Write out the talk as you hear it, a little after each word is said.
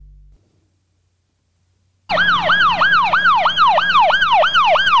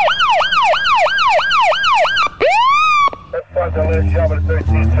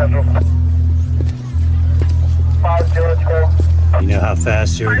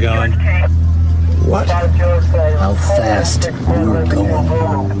fast you were going? What? How fast you were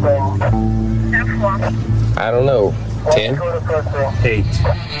going? I don't know. 10? 8.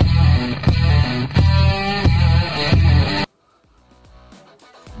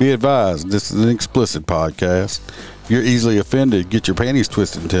 Be advised, this is an explicit podcast. If you're easily offended, get your panties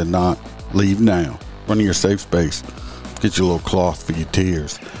twisted into a knot. Leave now. Run to your safe space. Get your little cloth for your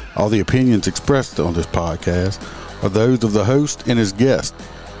tears. All the opinions expressed on this podcast are those of the host and his guest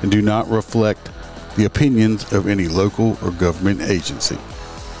and do not reflect the opinions of any local or government agency.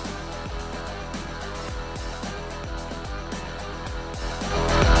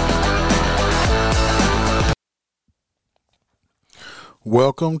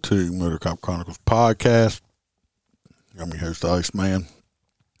 Welcome to Motor Cop Chronicles podcast. I'm your host, Iceman.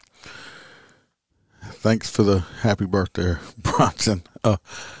 Thanks for the happy birthday, Bronson. I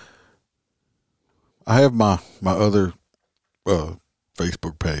have my other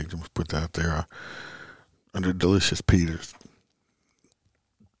Facebook page. I'm going to put that out there under Delicious Peters.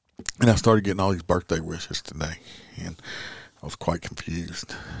 And I started getting all these birthday wishes today, and I was quite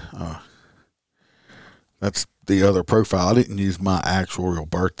confused. That's the other profile. I didn't use my actual real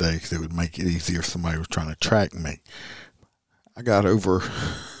birthday because it would make it easier if somebody was trying to track me. I got well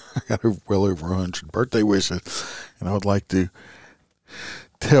over 100 birthday wishes, and I would like to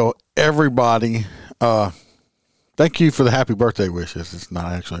tell everybody, thank you for the happy birthday wishes. It's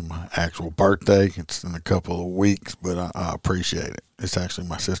not actually my actual birthday. It's in a couple of weeks, but I appreciate it. It's actually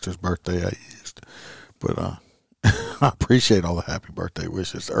my sister's birthday I used, but I appreciate all the happy birthday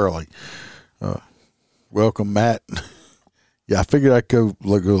wishes early. Welcome, Matt. Yeah, I figured I'd go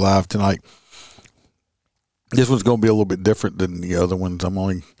live tonight. This one's going to be a little bit different than the other ones. I'm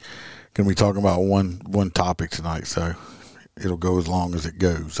only going to be talking about one topic tonight, so it'll go as long as it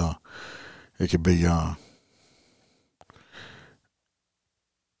goes. It could be, it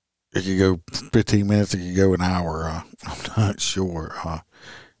could go 15 minutes. It could go an hour. I'm not sure.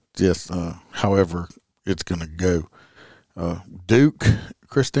 However it's going to go. Duke,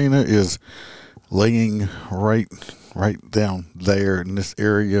 Christina, is laying right down there in this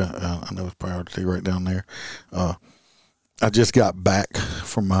area. I know it's priority right down there. I just got back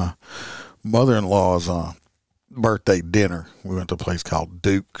from my mother-in-law's birthday dinner. We went to a place called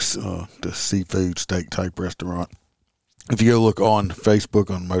Duke's, the seafood steak type restaurant. If you go look on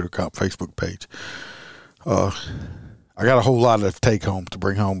Facebook, on Motor Cop Facebook page, I got a whole lot of take home to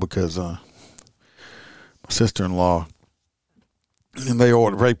bring home because my sister-in-law, and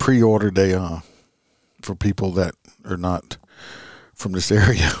they pre-ordered for people that are not from this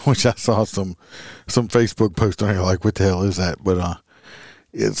area, which I saw some Facebook post on here like, what the hell is that? But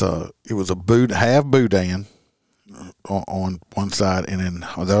it was a half boudin on one side, and then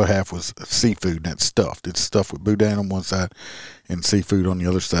the other half was seafood, and that's stuffed. It's stuffed with boudin on one side and seafood on the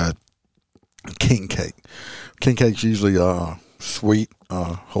other side. King cake. King cake's usually sweet.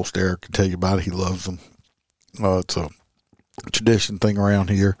 Holster can tell you about it. He loves them. It's a tradition thing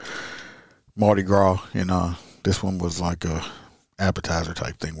around here. Mardi Gras, and this one was like a appetizer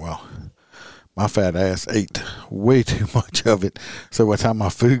type thing. Well, my fat ass ate way too much of it, so by the time my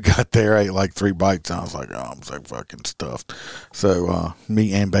food got there, I ate like 3 bites, and I was like, oh, I'm so fucking stuffed. So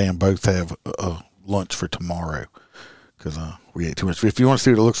me and Bam both have lunch for tomorrow because we ate too much. If you want to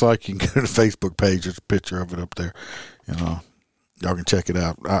see what it looks like, you can go to the Facebook page. There's a picture of it up there, and y'all can check it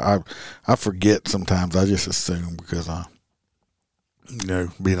out. I forget sometimes. I just assume because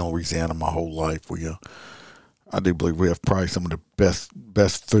being in Louisiana my whole life, I do believe we have probably some of the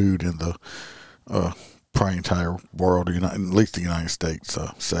best food in the probably entire world, at least the United States.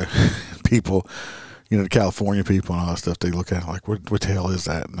 So people, the California people and all that stuff, they look at it like, what the hell is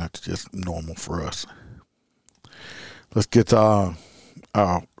that? And that's just normal for us. Let's get our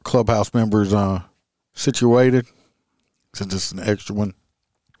clubhouse members situated, since it's an extra one.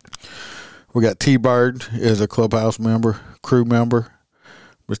 We got T-Bird is a clubhouse member, crew member.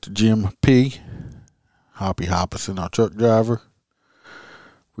 Mr. Jim P. Hoppy Hoppison, our truck driver.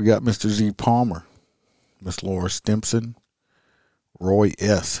 We got Mr. Z Palmer, Miss Laura Stimpson, Roy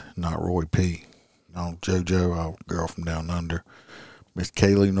S., not Roy P. No, JoJo, our girl from down under. Miss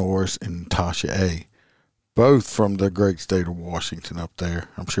Kaylee Norris and Tasha A. Both from the great state of Washington up there.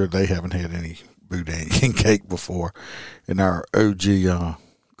 I'm sure they haven't had any boudin cake before. And our OG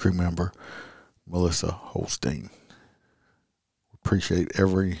crew member, Melissa Holstein. Appreciate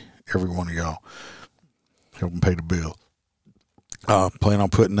every one of y'all helping pay the bill. Plan on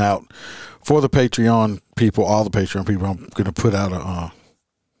putting out for the Patreon people, all the Patreon people. I'm going to put out a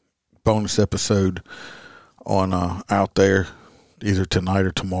bonus episode on out there either tonight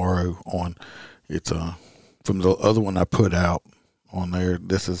or tomorrow. On it's from the other one I put out on there.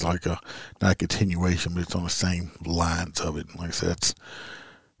 This is like not a continuation, but it's on the same lines of it. Like I said,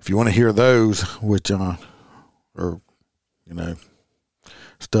 if you want to hear those, which are,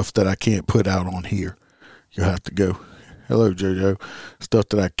 stuff that I can't put out on here, you'll have to go. Hello, JoJo. Stuff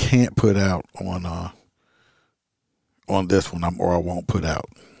that I can't put out on this one, or I won't put out.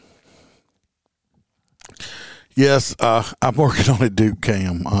 Yes, I'm working on a Duke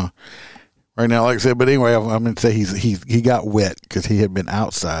Cam right now, like I said. But anyway, I'm going to say he got wet because he had been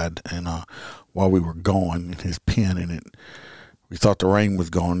outside, and while we were gone, his pen in it, we thought the rain was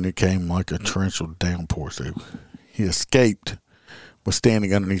gone, and it came like a torrential downpour. So he escaped, was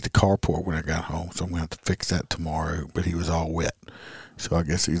standing underneath the carport when I got home. So I'm going to have to fix that tomorrow. But he was all wet, so I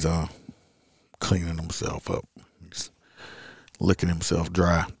guess he's cleaning himself up. He's licking himself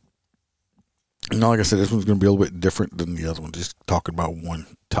dry. Like I said, this one's going to be a little bit different than the other one. Just talking about one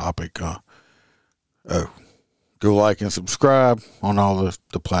topic. Go like and subscribe on all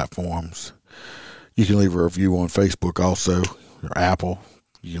the platforms. You can leave a review on Facebook also, or Apple.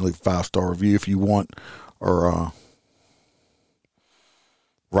 You can leave a 5-star review if you want, or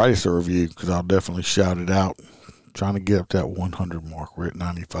write us a review, because I'll definitely shout it out. Trying to get up to that 100 mark. We're at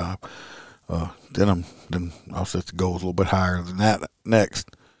 95. Then I'll set the goals a little bit higher than that next.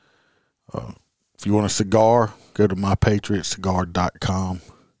 If you want a cigar, go to mypatriotcigar.com,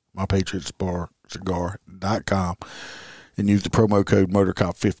 mypatriotcigar.com, and use the promo code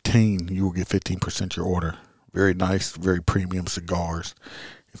MotorCop15. You will get 15% your order. Very nice, very premium cigars,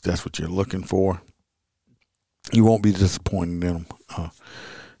 if that's what you're looking for. You won't be disappointed in them.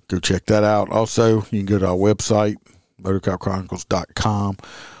 Go check that out. Also, you can go to our website, MotorCopChronicles.com.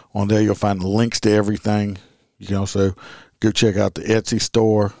 On there, you'll find the links to everything. You can also go check out the Etsy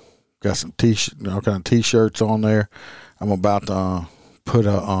store. Got some all kind of t-shirts on there. I'm about to put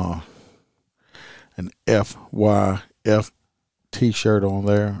an FYF t-shirt on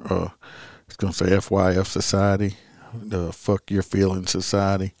there. It's going to say FYF Society, the Fuck Your Feelings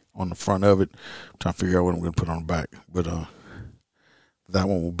Society on the front of it. I'm trying to figure out what I'm going to put on the back. But that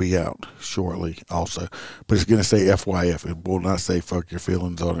one will be out shortly also. But it's going to say FYF. It will not say Fuck Your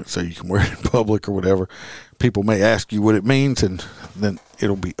Feelings on it, so you can wear it in public or whatever. People may ask you what it means, and then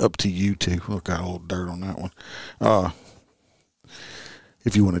it'll be up to you to look. Got a little dirt on that one.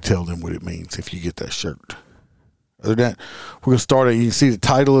 If you want to tell them what it means, if you get that shirt. Other than that, we're going to start it. You can see the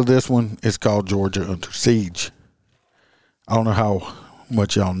title of this one. It's called Georgia Under Siege. I don't know how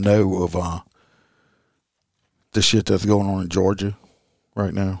much y'all know of the shit that's going on in Georgia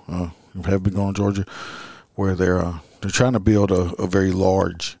right now. Have been going in Georgia, where they're trying to build a very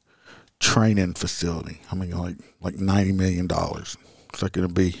large training facility. I mean, like $90 million. It's like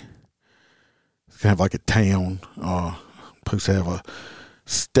going to have like a town. Supposed to have a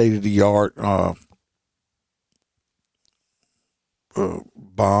state of the art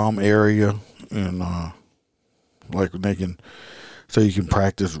bomb area, and so you can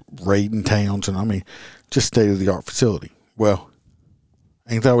practice raiding towns, and I mean, just state of the art facility. Well,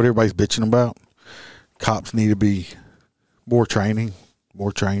 ain't that what everybody's bitching about? Cops need to be more training. We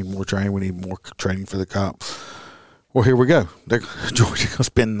need more training for the cops. Well, here we go. Georgia going to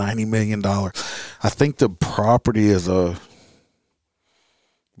spend $90 million. I think the property is they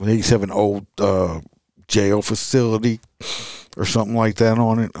used to have an old jail facility or something like that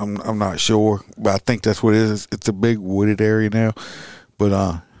on it. I'm not sure, but I think that's what it is. It's a big wooded area now.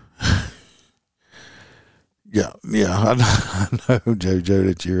 But yeah, I know, JoJo,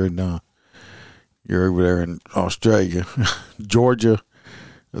 that you're over there in Australia, Georgia,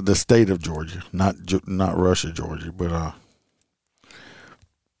 the state of Georgia, not Russia, Georgia, but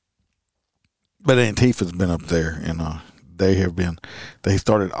Antifa's been up there, and they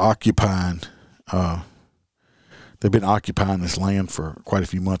started occupying. They've been occupying this land for quite a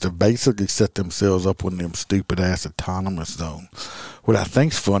few months. They've basically set themselves up with them stupid ass autonomous zone. What I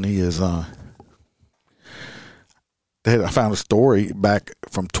think's funny is I found a story back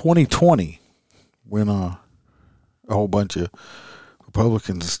from 2020 when a whole bunch of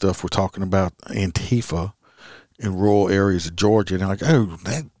Republicans and stuff were talking about Antifa in rural areas of Georgia, and they're like, "Oh,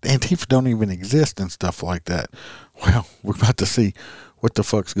 that Antifa don't even exist," and stuff like that. Well, we're about to see what the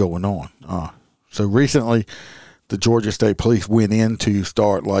fuck's going on. So recently, the Georgia State Police went in to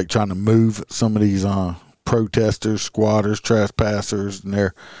start trying to move some of these protesters, squatters, trespassers, and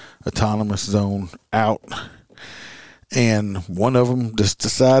their autonomous zone out. And one of them just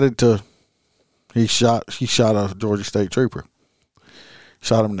decided he shot a Georgia State trooper.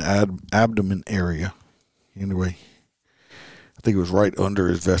 Shot him in the abdomen area. Anyway, I think it was right under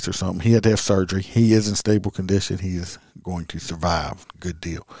his vest or something. He had to have surgery. He is in stable condition. He is going to survive. Good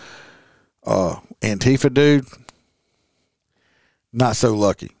deal. Antifa dude, Not so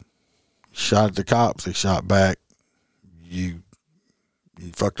lucky. Shot at the cops. They shot back. You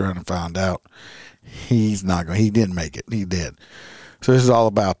fucked around and found out. He's not going. He didn't make it. He did. So this is all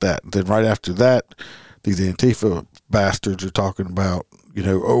about that. Then right after that, these Antifa bastards are talking about, we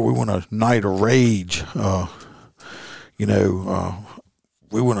want a night of rage. We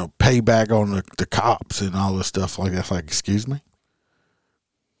want to pay back on the cops and all this stuff like that. It's like, excuse me?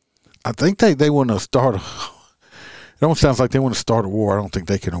 I think they want to start. It almost sounds like they want to start a war. I don't think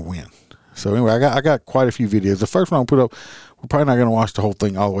they can win. So anyway, I got quite a few videos. The first one I'll put up, we're probably not going to watch the whole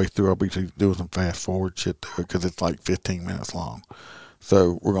thing all the way through. I'll be doing some fast forward shit to it because it's like 15 minutes long.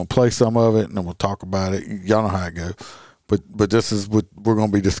 So we're going to play some of it and then we'll talk about it. Y'all know how it goes. But this is what we're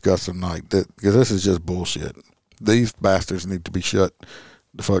going to be discussing tonight, because this is just bullshit. These bastards need to be shut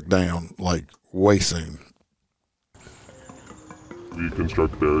the fuck down like way soon. We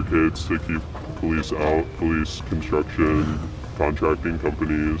construct barricades to keep police out, police, construction, contracting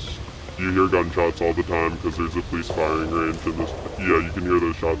companies. You hear gunshots all the time because there's a police firing range in this. Yeah, you can hear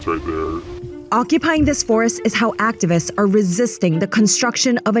those shots right there. Occupying this forest is how activists are resisting the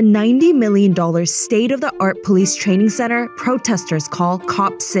construction of a $90 million state-of-the-art police training center protesters call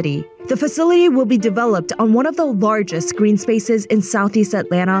Cop City. The facility will be developed on one of the largest green spaces in Southeast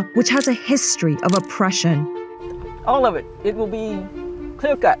Atlanta, which has a history of oppression. All of it. It will be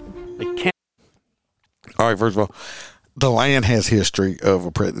clear-cut. All right, first of all, the land has history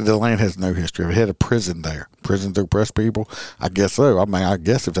of the land has no history. It had a prison there. Prison to oppress people? I guess so. I mean, I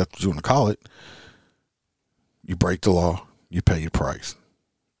guess if that's what you want to call it. You break the law, you pay your price.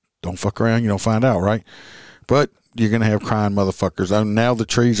 Don't fuck around, you don't find out, right? But you're going to have crying motherfuckers. Oh, now the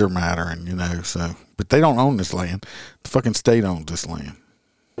trees are mattering, so. But they don't own this land. The fucking state owns this land.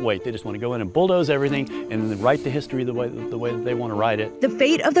 Wait, they just want to go in and bulldoze everything and then write the history the way that they want to write it. The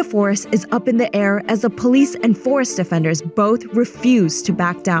fate of the forest is up in the air as the police and forest defenders both refuse to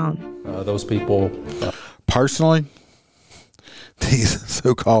back down. Those people... Personally, these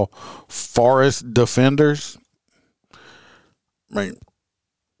so-called forest defenders, I mean,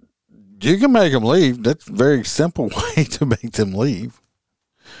 you can make them leave. That's a very simple way to make them leave.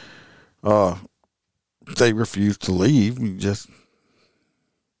 They refuse to leave. You just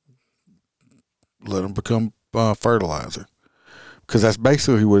let them become fertilizer, because that's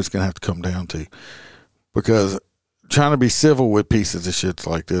basically what it's going to have to come down to. Because trying to be civil with pieces of shit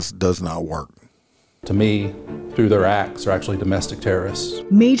like this does not work. To me, through their acts, are actually domestic terrorists.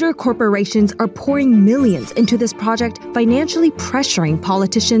 Major corporations are pouring millions into this project, financially pressuring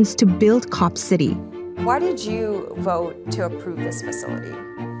politicians to build Cop City. Why did you vote to approve this facility?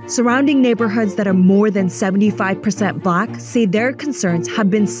 Surrounding neighborhoods that are more than 75% Black say their concerns have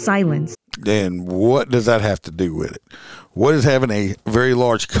been silenced. Then what does that have to do with it? What is having a very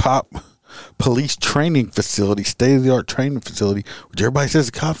large police training facility, state-of-the-art training facility, which everybody says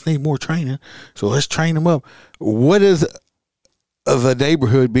the cops need more training, so let's train them up. What is the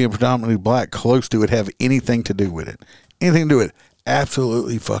neighborhood being predominantly Black close to it have anything to do with it? Anything to do with it?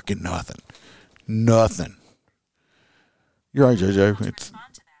 Absolutely fucking nothing. Nothing. You're right, JoJo.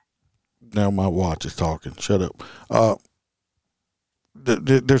 Now my watch is talking. Shut up.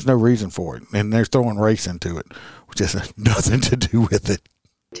 There's no reason for it, and they're throwing race into it, which has nothing to do with it.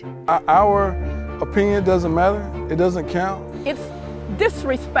 Our opinion doesn't matter. It doesn't count. It's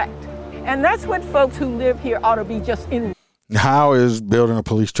disrespect. And that's what folks who live here ought to be just enraged How is building a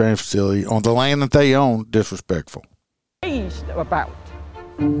police training facility on the land that they own disrespectful? About.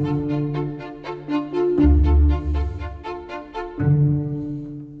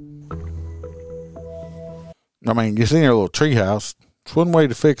 I mean, you see their little tree house. It's one way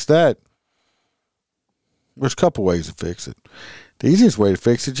to fix that. There's a couple ways to fix it. The easiest way to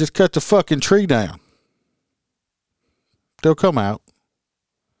fix it, just cut the fucking tree down. They'll come out.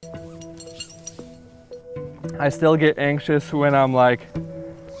 I still get anxious when I'm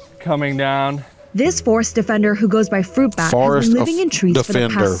coming down. This forest defender who goes by Fruitbat has been living in trees for the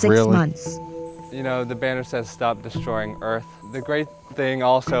past 6 months. The banner says stop destroying Earth. The great thing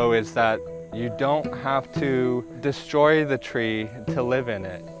also is that you don't have to destroy the tree to live in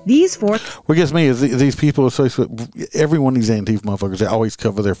it. What gets me is these people associated with every one of these Antifa motherfuckers, they always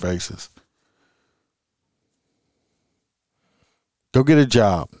cover their faces. Go get a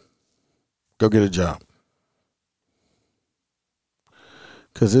job. Go get a job.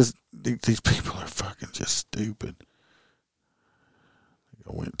 Because these people are fucking just stupid.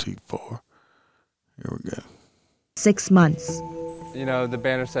 I went too far. Here we go. 6 months. The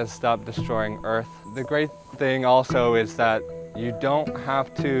banner says stop destroying Earth. The great thing also is that you don't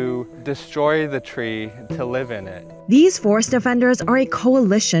have to destroy the tree to live in it. These forest defenders are a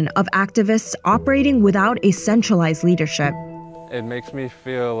coalition of activists operating without a centralized leadership. It makes me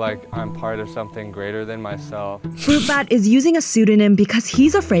feel like I'm part of something greater than myself. Fruit Bat is using a pseudonym because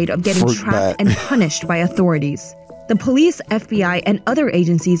he's afraid of getting trapped and punished by authorities. The police, FBI, and other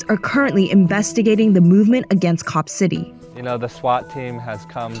agencies are currently investigating the movement against Cop City. You know, the SWAT team has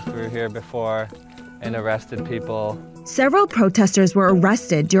come through here before and arrested people. Several protesters were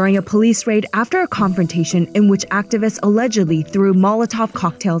arrested during a police raid after a confrontation in which activists allegedly threw Molotov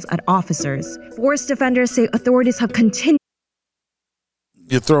cocktails at officers. Forest defenders say authorities have continued.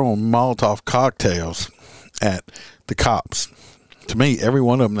 You're throwing Molotov cocktails at the cops. To me, every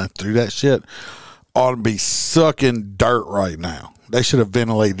one of them that threw that shit ought to be sucking dirt right now. They should have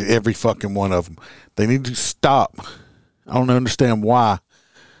ventilated every fucking one of them. They need to stop. I don't understand why.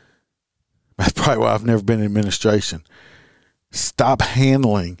 That's probably why I've never been in administration. Stop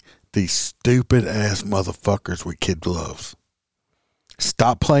handling these stupid ass motherfuckers with kid gloves.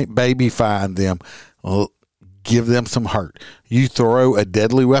 Stop babyfying them. Give them some hurt. You throw a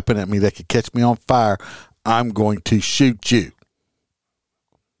deadly weapon at me that could catch me on fire, I'm going to shoot you.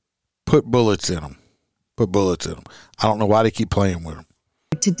 Put bullets in them. Put bullets in them. I don't know why they keep playing with them.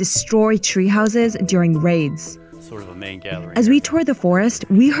 To destroy tree houses during raids. Sort of a main gathering. As we toured the forest,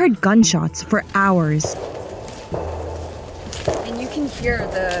 we heard gunshots for hours. And you can hear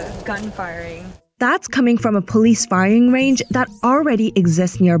the gun firing. That's coming from a police firing range that already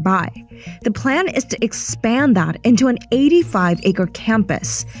exists nearby. The plan is to expand that into an 85-acre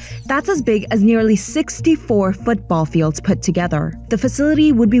campus. That's as big as nearly 64 football fields put together. The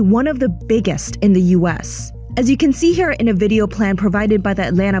facility would be one of the biggest in the U.S. As you can see here in a video plan provided by the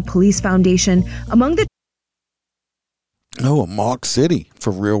Atlanta Police Foundation, among the a mock city for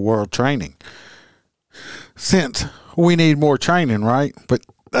real-world training. Since we need more training, right? But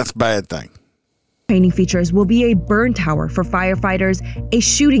that's a bad thing. Training features will be a burn tower for firefighters, a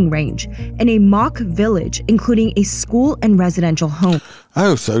shooting range, and a mock village, including a school and residential home.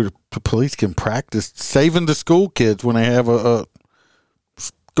 Oh, so the police can practice saving the school kids when they have a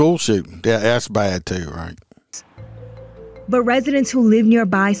school shooting. Yeah, that's bad too, right? But residents who live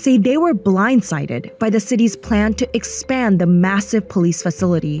nearby say they were blindsided by the city's plan to expand the massive police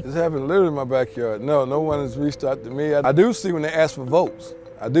facility. This happened literally in my backyard. No one has reached out to me. I do see when they ask for votes.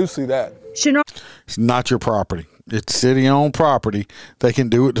 I do see that. It's not your property. It's city-owned property. They can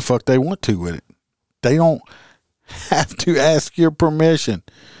do what the fuck they want to with it. They don't have to ask your permission.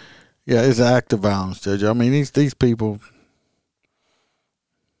 Yeah, it's an act of violence, Judge. I mean, these people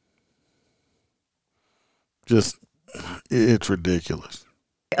just, it's ridiculous.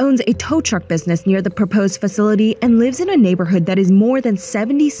 Owns a tow truck business near the proposed facility and lives in a neighborhood that is more than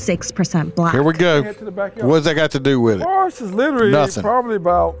 76% black. Here we go. What's that got to do with it? Ours is literally Nothing. Probably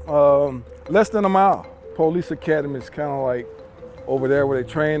about less than a mile. Police Academy is kind of like over there where they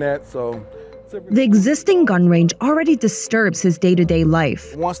train at. So the existing gun range already disturbs his day-to-day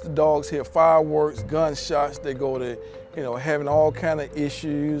life. Once the dogs hear fireworks, gunshots, they go to, having all kind of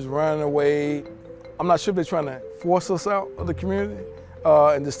issues, running away. I'm not sure if they're trying to force us out of the community.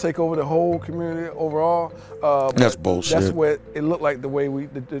 And just take over the whole community overall. That's bullshit. That's what it looked like the way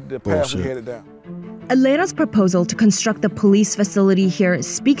the path we headed down. Atlanta's proposal to construct the police facility here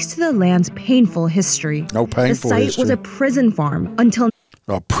speaks to the land's painful history. No painful history. The site was a prison farm until...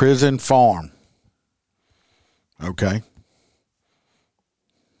 A prison farm. Okay.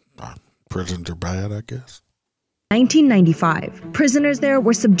 Prisons are bad, I guess. 1995, prisoners there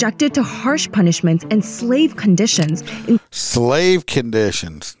were subjected to harsh punishments and slave conditions. Slave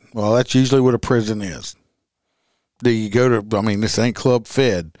conditions. Well, that's usually what a prison is. You go to, this ain't Club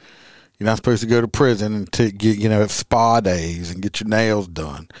Fed. You're not supposed to go to prison and get, have spa days and get your nails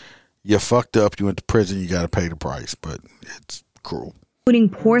done. You fucked up, you went to prison, you got to pay the price, but it's cruel. Including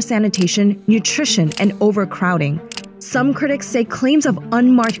poor sanitation, nutrition, and overcrowding. Some critics say claims of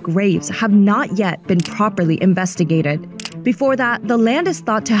unmarked graves have not yet been properly investigated. Before that, the land is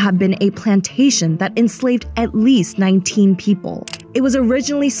thought to have been a plantation that enslaved at least 19 people. It was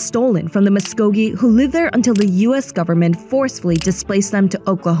originally stolen from the Muskogee, who lived there until the U.S. government forcefully displaced them to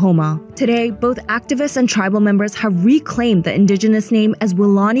Oklahoma. Today, both activists and tribal members have reclaimed the indigenous name as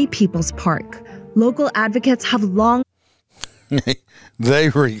Weelaunee People's Park. Local advocates have long... They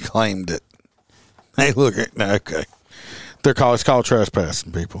reclaimed it. Hey, look at... Okay. It's called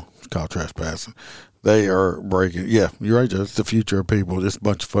trespassing, people. It's called trespassing. They are breaking. Yeah, you're right, Joe. It's the future of people. Just a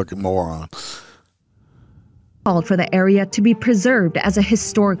bunch of fucking morons. Called for the area to be preserved as a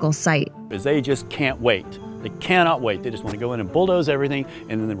historical site. Because they just can't wait. They cannot wait. They just want to go in and bulldoze everything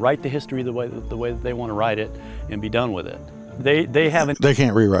and then write the history the way that they want to write it and be done with it. They haven't. They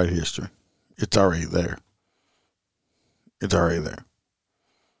can't rewrite history. It's already there. It's already there.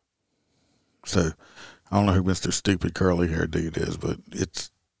 So, I don't know who Mr. Stupid Curly Hair Dude is, but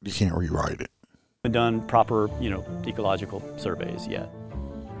you can't rewrite it. We've done proper, ecological surveys yet.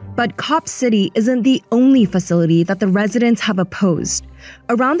 But Cop City isn't the only facility that the residents have opposed.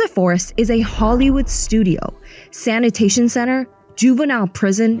 Around the forest is a Hollywood studio, sanitation center, juvenile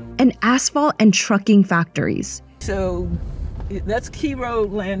prison, and asphalt and trucking factories. So that's Key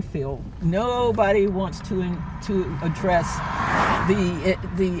Road landfill. Nobody wants to address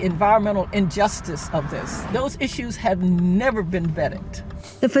the environmental injustice of this. Those issues have never been vetted.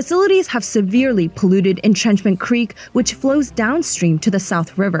 The facilities have severely polluted Entrenchment Creek, which flows downstream to the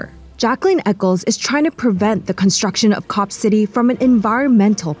South River. Jacqueline Eccles is trying to prevent the construction of Cop City from an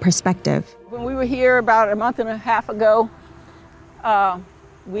environmental perspective. When we were here about a month and a half ago,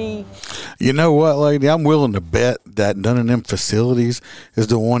 You know what, lady? I'm willing to bet that none of them facilities is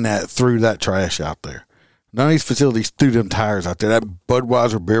the one that threw that trash out there. None of these facilities threw them tires out there. That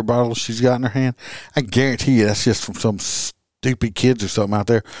Budweiser beer bottle she's got in her hand, I guarantee you that's just from some stupid kids or something out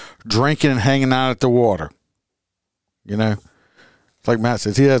there drinking and hanging out at the water. It's like Matt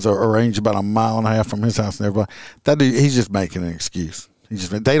says, he has a range about 1.5 miles from his house and everybody. That dude, he's just making an excuse.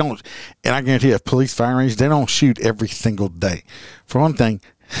 They don't, and I guarantee you, at police firing range, they don't shoot every single day. For one thing,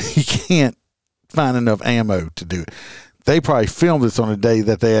 you can't find enough ammo to do it. They probably filmed this on a day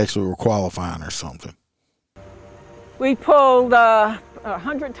that they actually were qualifying or something. We pulled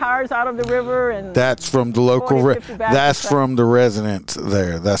 100 tires out of the river, and that's from the local. That's from the residents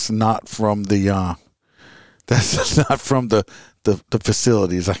there. That's not from the. That's not from the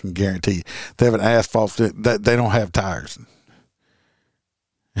facilities. I can guarantee you. They have an asphalt that they don't have tires.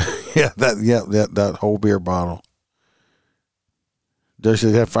 That whole beer bottle. Does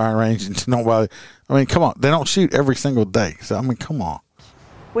they have fire range and nobody? I mean, come on, they don't shoot every single day. So I mean, come on.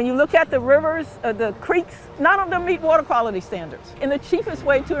 When you look at the rivers, the creeks, none of them meet water quality standards. And the cheapest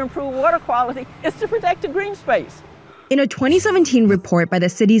way to improve water quality is to protect the green space. In a 2017 report by the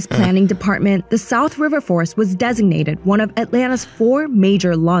city's planning department, the South River Forest was designated one of Atlanta's 4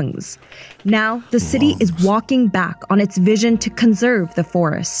 major lungs. Now, the city is walking back on its vision to conserve the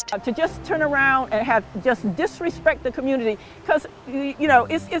forest. To just turn around and just disrespect the community, because,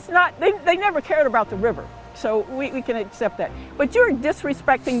 it's not, they never cared about the river. So we can accept that. But you're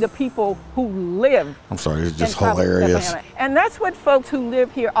disrespecting the people who live. I'm sorry, it's just hilarious. Atlanta. And that's what folks who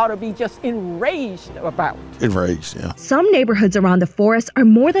live here ought to be just enraged about. Enraged, yeah. Some neighborhoods around the forest are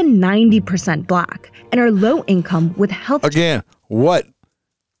more than 90% black and are low income with health. Again, what?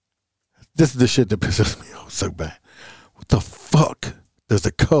 This is the shit that pisses me off so bad. What the fuck does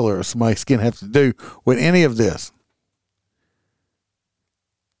the color of somebody's skin have to do with any of this?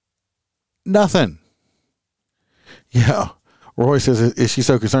 Nothing. Yeah. Roy says, is she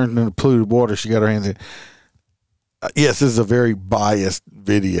so concerned in the polluted water she got her hands in? Yes, this is a very biased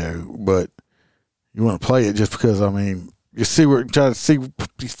video, but you want to play it just because, you see, we're trying to see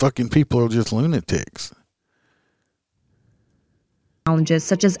these fucking people are just lunatics. Challenges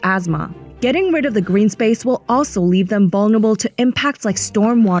such as asthma. Getting rid of the green space will also leave them vulnerable to impacts like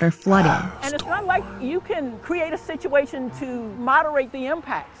stormwater flooding. And it's not like you can create a situation to moderate the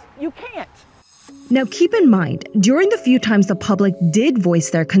impacts. You can't. Now keep in mind, during the few times the public did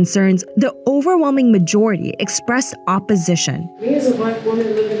voice their concerns, the overwhelming majority expressed opposition. Me as a black woman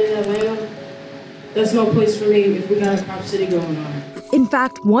living in Atlanta, there's no place for me if we got a Cop City going on. In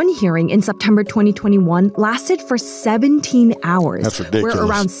fact, one hearing in September 2021 lasted for 17 hours. That's ridiculous. Where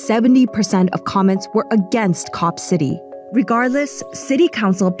around 70% of comments were against Cop City. Regardless, City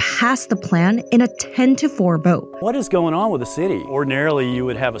Council passed the plan in a 10-4 vote. What is going on with the city? Ordinarily, you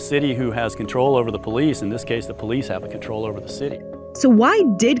would have a city who has control over the police. In this case, the police have a control over the city. So why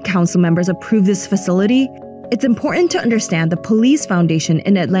did council members approve this facility? It's important to understand the Police Foundation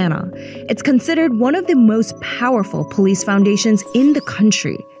in Atlanta. It's considered one of the most powerful police foundations in the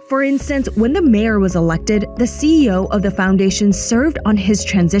country. For instance, when the mayor was elected, the CEO of the foundation served on his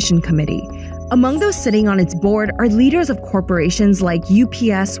transition committee. Among those sitting on its board are leaders of corporations like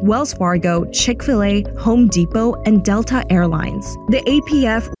UPS, Wells Fargo, Chick-fil-A, Home Depot, and Delta Airlines. The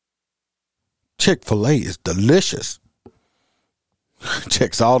APF... Chick-fil-A is delicious.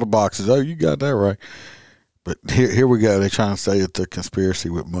 Checks all the boxes. Oh, you got that right. But here we go. They're trying to say it's a conspiracy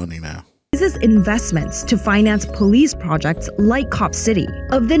with money now. Raises investments to finance police projects like Cop City.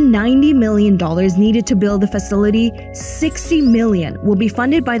 Of the $90 million needed to build the facility, $60 million will be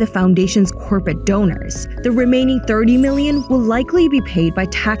funded by the foundation's corporate donors. The remaining $30 million will likely be paid by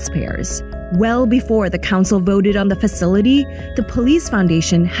taxpayers. Well before the council voted on the facility, the Police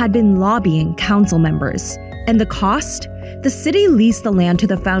Foundation had been lobbying council members. And the cost? The city leased the land to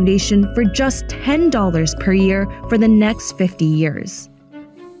the foundation for just $10 per year for the next 50 years.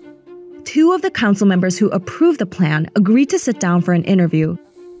 2 of the council members who approved the plan agreed to sit down for an interview.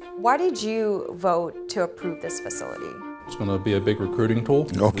 Why did you vote to approve this facility? It's going to be a big recruiting tool.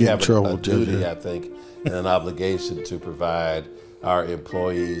 We have a duty, I think, and an obligation to provide our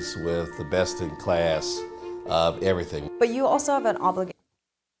employees with the best in class of everything. But you also have an obligation.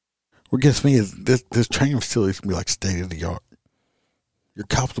 What gets me is this training facility is going to be like state of the art. Your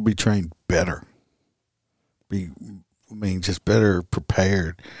cops will be trained better. Just better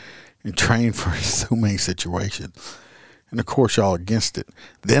prepared and trained for so many situations. And of course, y'all against it.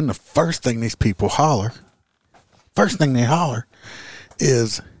 Then the first thing these people holler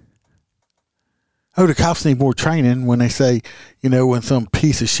is, oh, the cops need more training, when they say, when some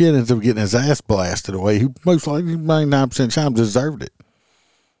piece of shit ends up getting his ass blasted away, who most likely 99% of the time deserved it.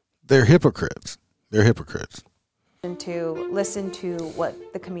 They're hypocrites. To listen to what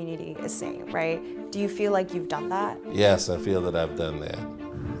the community is saying, right? Do you feel like you've done that? Yes, I feel that I've done that.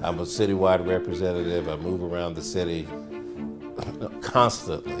 I'm a citywide representative. I move around the city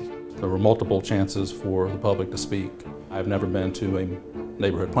constantly. There were multiple chances for the public to speak. I've never been to a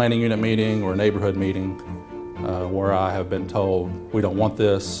neighborhood planning unit meeting or a neighborhood meeting where I have been told, we don't want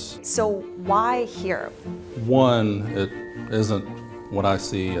this. So why here? One, it isn't what I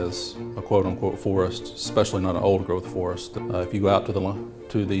see as a quote-unquote forest, especially not an old-growth forest. If you go out to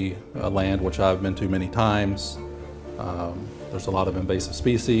the land, which I've been to many times, there's a lot of invasive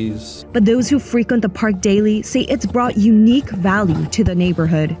species. But those who frequent the park daily say it's brought unique value to the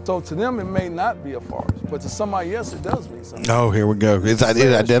neighborhood. So to them, it may not be a forest, but to somebody else, it does mean something. Oh, here we go. It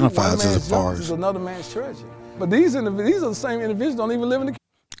identifies as a forest. It's another man's treasure. But these are the same individuals don't even live in the community.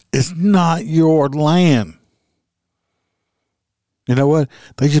 It's not your land. You know what?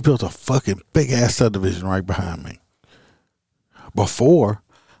 They just built a fucking big-ass subdivision right behind me. Before,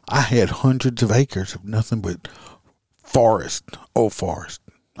 I had hundreds of acres of nothing but forest, old forest.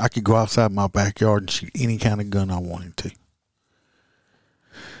 I could go outside my backyard and shoot any kind of gun I wanted to.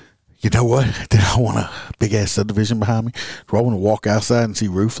 You know what? Did I want a big-ass subdivision behind me? Do I want to walk outside and see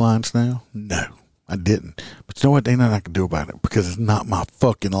roof lines now? No, I didn't. But you know what? Ain't nothing I can do about it because it's not my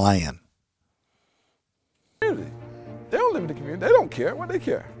fucking land. They don't live in the community. They don't care. What they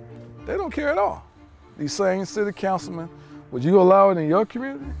care? They don't care at all. These same city councilmen, would you allow it in your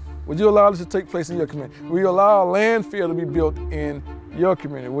community? Would you allow this to take place in your community? Would you allow a landfill to be built in your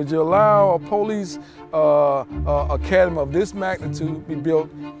community? Would you allow a police academy of this magnitude be built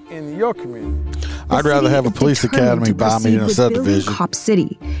in your community? I'd rather have a police academy by me than a subdivision. Cop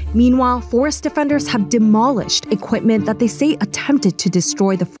City. Meanwhile, forest defenders have demolished equipment that they say attempted to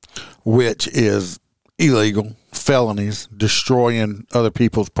destroy the which is illegal, felonies, destroying other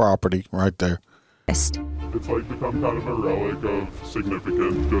people's property right there. It's like become kind of a relic of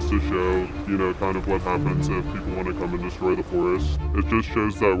significance just to show, kind of what happens if people want to come and destroy the forest. It just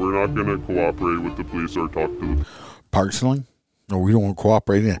shows that we're not going to cooperate with the police or talk to them. Personally, no, we don't want to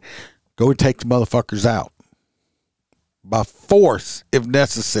cooperate. Go and take the motherfuckers out. By force, if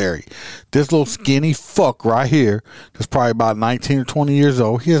necessary. This little skinny fuck right here, that's probably about 19 or 20 years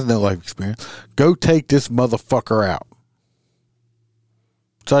old, he has no life experience. Go take this motherfucker out.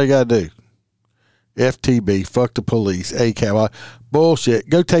 That's all you got to do. FTB, fuck the police, ACAB, bullshit.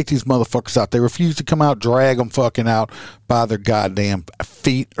 Go take these motherfuckers out. They refuse to come out, drag them fucking out by their goddamn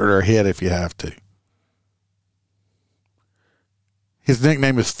feet or their head if you have to. His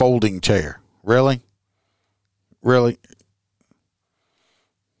nickname is Folding Chair. Really? Really?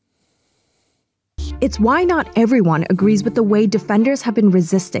 It's why not everyone agrees with the way defenders have been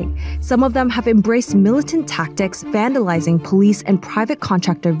resisting. Some of them have embraced militant tactics, vandalizing police and private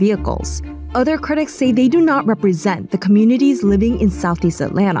contractor vehicles. Other critics say they do not represent the communities living in Southeast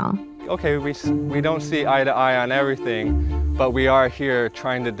Atlanta. Okay, we don't see eye to eye on everything, but we are here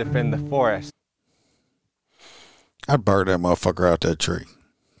trying to defend the forest. I'd burn that motherfucker out that tree.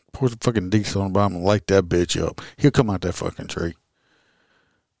 Pour some fucking diesel on the bottom and light that bitch up. He'll come out that fucking tree.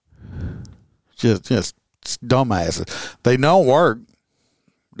 Just dumbasses. They don't work.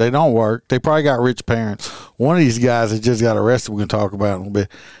 They probably got rich parents. One of these guys that just got arrested, we're going to talk about in a little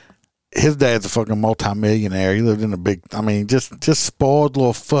bit. His dad's a fucking multimillionaire. He lived in a big, just spoiled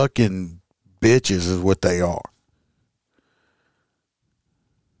little fucking bitches is what they are.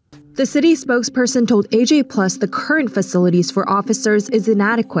 The city spokesperson told AJ Plus the current facilities for officers is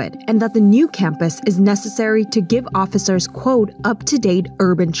inadequate and that the new campus is necessary to give officers, quote, up-to-date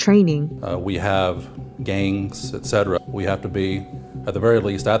urban training. We have gangs, etc. We have to be, at the very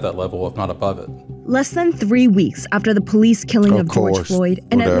least, at that level, if not above it. Less than 3 weeks after the police killing of George Floyd,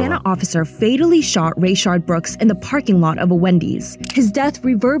 an Atlanta officer fatally shot Rayshard Brooks in the parking lot of a Wendy's. His death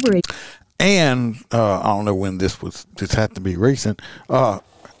reverberated. And I don't know when this had to be recent.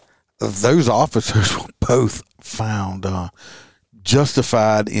 those officers were both found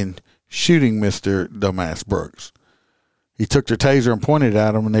justified in shooting Mr. Dumbass Brooks. He took their taser and pointed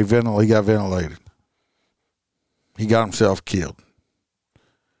at him, and he got ventilated. He got himself killed.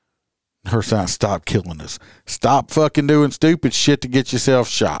 Her sign, stop killing us. Stop fucking doing stupid shit to get yourself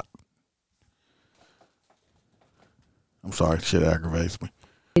shot. I'm sorry, shit aggravates me.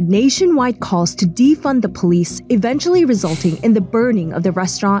 Nationwide calls to defund the police, eventually resulting in the burning of the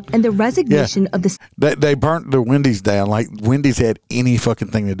restaurant and the resignation of the... They burnt the Wendy's down like Wendy's had any fucking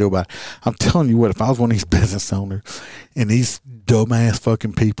thing to do about it. I'm telling you what, if I was one of these business owners and these dumbass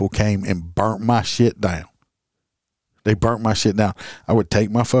fucking people came and burnt my shit down, they burnt my shit down, I would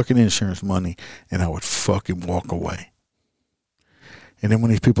take my fucking insurance money and I would fucking walk away. And then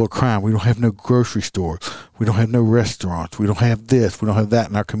when these people are crying, we don't have no grocery stores, we don't have no restaurants, we don't have this, we don't have that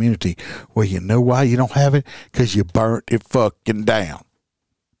in our community. Well, you know why you don't have it? Because you burnt it fucking down.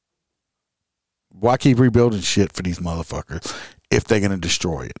 Why keep rebuilding shit for these motherfuckers if they're going to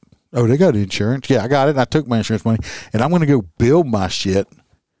destroy it? Oh, they got insurance. Yeah, I got it. And I took my insurance money, and I'm going to go build my shit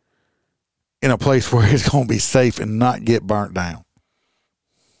in a place where it's going to be safe and not get burnt down.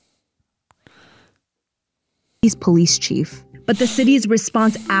 He's police chief. But the city's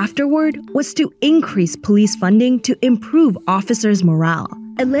response afterward was to increase police funding to improve officers' morale.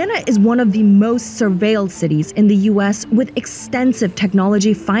 Atlanta is one of the most surveilled cities in the U.S. with extensive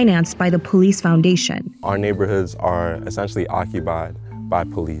technology financed by the Police Foundation. Our neighborhoods are essentially occupied by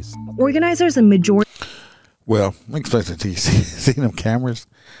police. Organizers and majority... Well, let me explain it to you. See them cameras?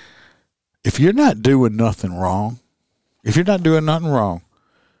 If you're not doing nothing wrong,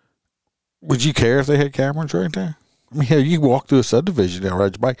 would you care if they had cameras right there? I mean, hell, you walk through a subdivision down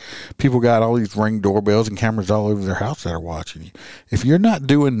right by, people got all these Ring doorbells and cameras all over their house that are watching you. If you're not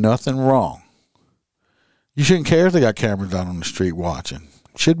doing nothing wrong, you shouldn't care if they got cameras out on the street watching.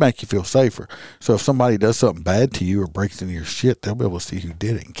 It should make you feel safer. So if somebody does something bad to you or breaks into your shit, they'll be able to see who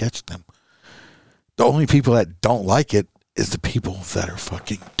did it and catch them. The only people that don't like it is the people that are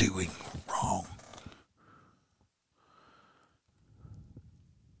fucking doing wrong.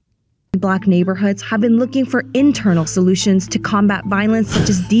 Black neighborhoods have been looking for internal solutions to combat violence, such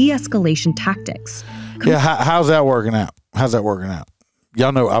as de-escalation tactics. Yeah, how's that working out?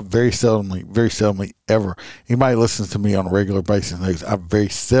 Y'all know I very seldomly ever, anybody listens to me on a regular basis knows I very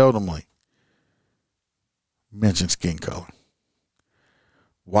seldomly mention skin color.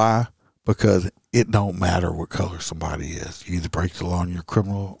 Why? Because it don't matter what color somebody is. You either break the law and you're a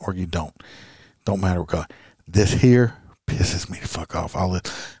criminal or you don't. Don't matter what color. This here pisses me the fuck off.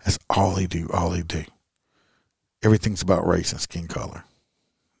 That's all they do. Everything's about race and skin color.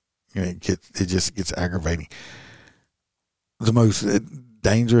 You know, it just gets aggravating. The most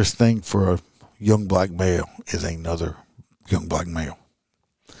dangerous thing for a young black male is another young black male.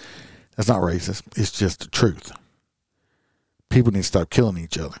 That's not racist. It's just the truth. People need to stop killing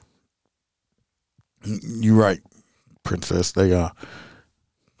each other. You're right, Princess. They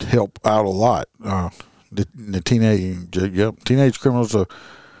help out a lot. The teenage criminals are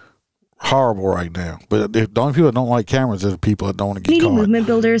horrible right now. But the only people that don't like cameras are the people that don't want to get caught. Movement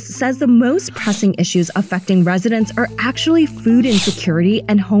Builders says the most pressing issues affecting residents are actually food insecurity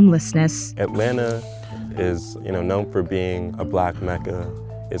and homelessness. Atlanta is, known for being a black mecca.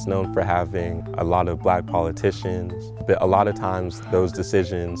 It's known for having a lot of black politicians. But a lot of times those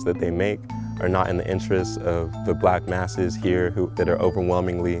decisions that they make are not in the interests of the black masses here that are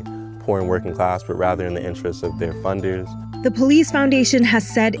overwhelmingly poor and working class, but rather in the interests of their funders. The Police Foundation has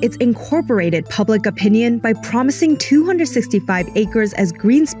said it's incorporated public opinion by promising 265 acres as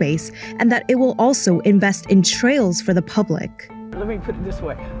green space and that it will also invest in trails for the public. Let me put it this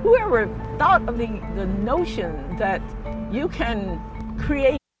way. Whoever thought of the notion that you can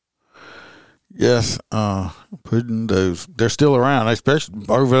create... Yes, putting those, they're still around, especially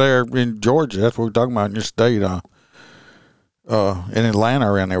over there in Georgia. That's what we're talking about in your state. In Atlanta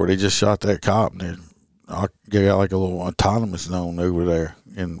around there where they just shot that cop, and they got like a little autonomous zone over there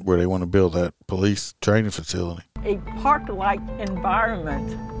and where they want to build that police training facility. A park-like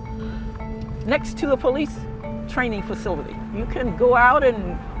environment next to a police training facility. You can go out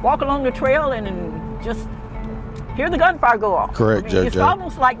and walk along the trail and just hear the gunfire go off. Correct, JJ. It's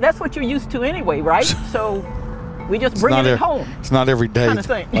almost like that's what you're used to anyway, right? So we just bring it home. It's not every day. Kind of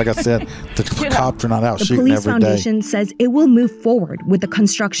thing. Like I said, the cops are not out shooting every day. The Police Foundation says it will move forward with the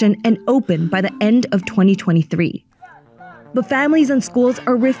construction and open by the end of 2023. But families and schools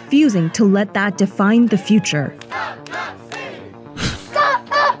are refusing to let that define the future.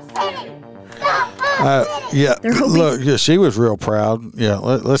 Look, she was real proud. Yeah,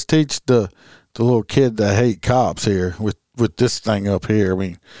 let's teach the little kid that hate cops here with with this thing up here. I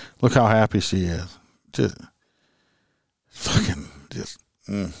mean, look how happy she is. Just fucking just.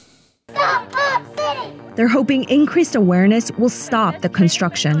 Stop Cop City! They're hoping increased awareness will stop the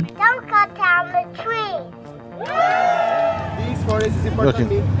construction. Don't cut down the trees. This forest is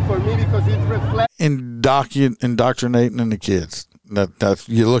important for me because it reflects. Indoctrinating the kids. That's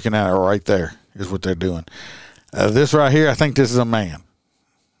you're looking at it right there is what they're doing. This right here, I think this is a man.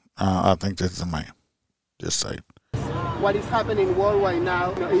 I think this is a man. Just say it. What is happening worldwide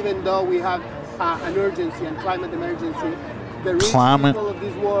now, even though we have an urgency and climate emergency, the rich people of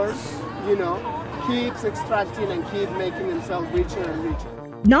this world, keeps extracting and keep making themselves richer and richer.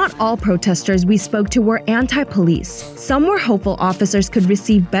 Not all protesters we spoke to were anti-police. Some were hopeful officers could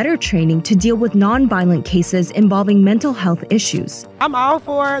receive better training to deal with non-violent cases involving mental health issues. I'm all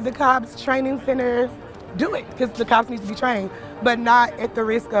for the cops training center. Do it, because the cops need to be trained, but not at the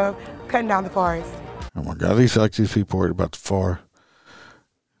risk of cutting down the forest. Oh my God, these people worried about the forest.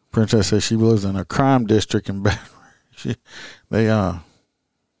 Princess says she lives in a crime district in Baton Rouge. They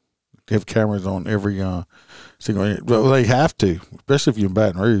have cameras on every single. Well, they have to, especially if you're in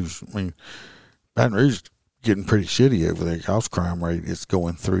Baton Rouge. I mean, Baton Rouge is getting pretty shitty over there. House crime rate is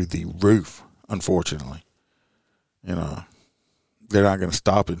going through the roof. Unfortunately, they're not going to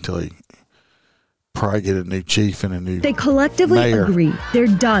stop until they probably get a new chief and a new. They collectively mayor. agree they're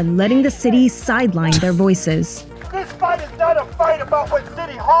done letting the city sideline their voices. This fight is not a fight about what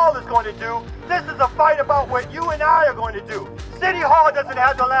City Hall is going to do. This is a fight about what you and I are going to do. City Hall doesn't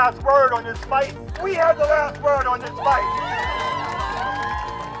have the last word on this fight. We have the last word on this fight.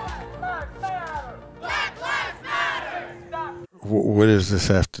 Black Matter! Black Lives Matter! What does this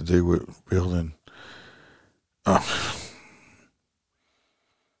have to do with building?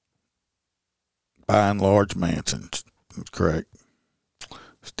 Buying large mansions. That's correct.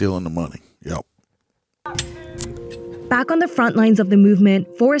 Stealing the money. Yep. Back on the front lines of the movement,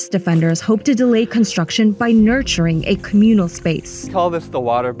 forest defenders hope to delay construction by nurturing a communal space. We call this the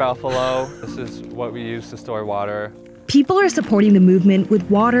water buffalo. This is what we use to store water. People are supporting the movement with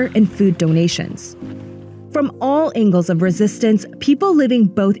water and food donations. From all angles of resistance, people living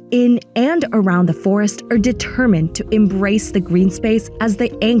both in and around the forest are determined to embrace the green space as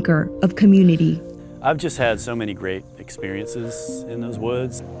the anchor of community. I've just had so many great experiences in those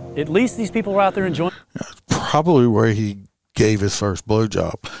woods. At least these people are out there enjoying. Probably where he gave his first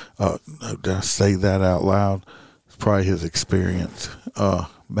blowjob. Did I say that out loud? It's probably his experience.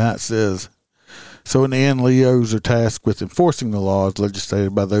 Matt says, so in the end, Leos are tasked with enforcing the laws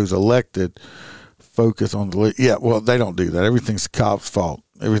legislated by those elected. Focus on the yeah. Well, they don't do that. Everything's the cops' fault.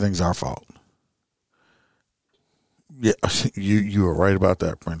 Everything's our fault. Yeah, you are right about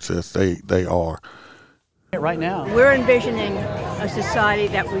that, Princess. They are. Right now, we're envisioning a society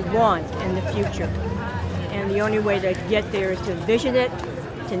that we want in the future. And the only way to get there is to vision it,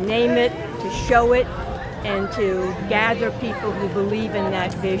 to name it, to show it, and to gather people who believe in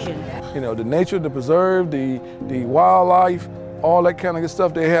that vision. The nature, the preserve, the wildlife, all that kind of good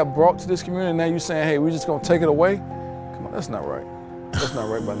stuff they have brought to this community. Now you're saying, hey, we're just going to take it away? Come on, that's not right. That's not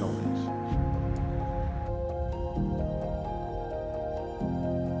right by no means.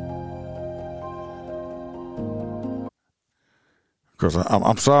 Because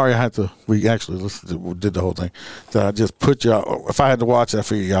I'm sorry we actually did the whole thing. So I just put y'all, if I had to watch it, I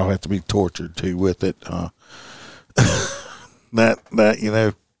figure y'all have to be tortured too with it.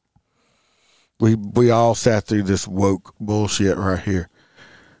 We all sat through this woke bullshit right here.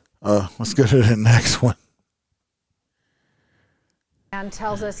 Let's go to the next one. And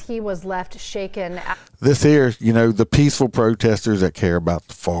tells us he was left shaken. This here, the peaceful protesters that care about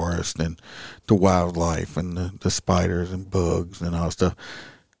the forest and the wildlife and the spiders and bugs and all that stuff.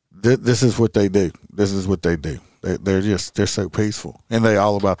 This is what they do. This is what they do. They're so peaceful. And they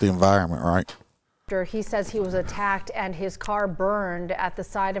all about the environment, right? He says he was attacked and his car burned at the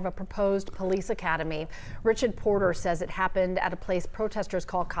site of a proposed police academy. Richard Porter says it happened at a place protesters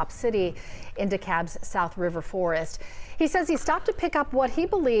call Cop City in DeKalb's South River Forest. He says he stopped to pick up what he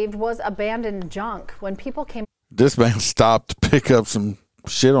believed was abandoned junk when people came. This man stopped to pick up some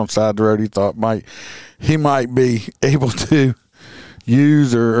shit on the side of the road he thought he might be able to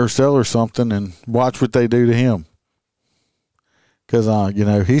use or sell or something, and watch what they do to him. Because,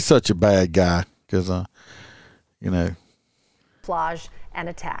 he's such a bad guy. Because, Flage and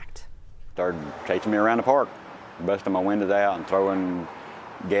attacked. Started chasing me around the park, busting my windows out and throwing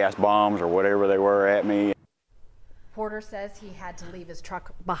gas bombs or whatever they were at me. Porter says he had to leave his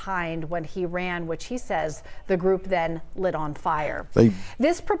truck behind when he ran, which he says the group then lit on fire.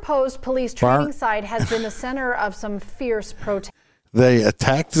 This proposed police training site has been the center of some fierce protests. They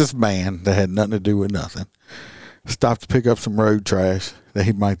attacked this man that had nothing to do with nothing. stopped to pick up some road trash that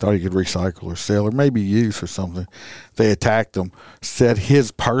he might thought he could recycle or sell or maybe use for something. They attacked him, set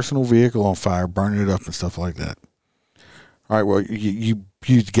his personal vehicle on fire, burning it up and stuff like that. All right, well, you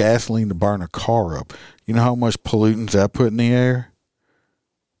use gasoline to burn a car up. You know how much pollutants that put in the air?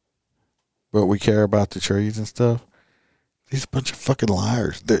 But we care about the trees and stuff. These are a bunch of fucking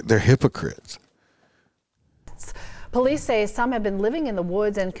liars. They're hypocrites. Police say some have been living in the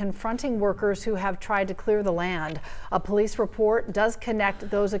woods and confronting workers who have tried to clear the land. A police report does connect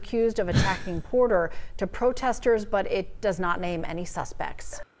those accused of attacking Porter to protesters, but it does not name any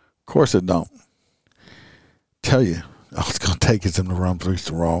suspects. Of course it don't. Tell you, all it's going to take is him to run through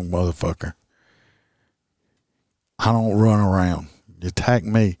the wrong motherfucker. I don't run around. You attack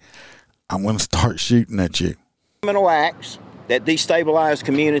me, I'm going to start shooting at you. Criminal acts that destabilize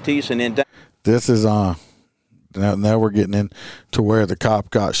communities and endanger. This is now we're getting into where the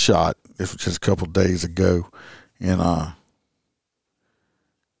cop got shot. This was just a couple of days ago, and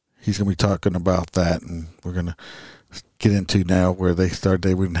he's going to be talking about that, and we're going to get into now where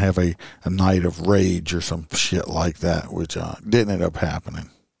they wouldn't have a night of rage or some shit like that, which didn't end up happening.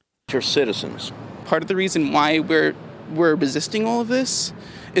 Your citizens. Part of the reason why we're resisting all of this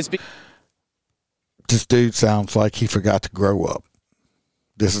is because this dude sounds like he forgot to grow up.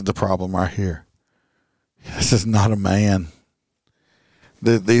 This is the problem right here. This is not a man.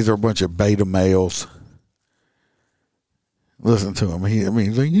 These are a bunch of beta males. Listen to him.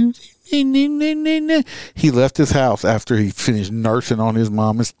 He's like, he left his house after he finished nursing on his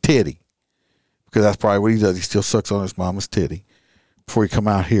mama's titty, because that's probably what he does. He still sucks on his mama's titty before he come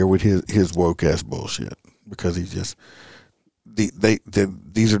out here with his woke ass bullshit. Because he's just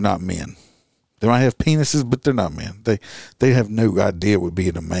these are not men. They might have penises, but they're not men. They have no idea what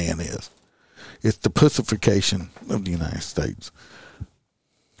being a man is. It's the pussification of the United States.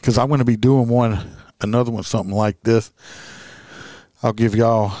 Because I'm going to be doing another one, something like this. I'll give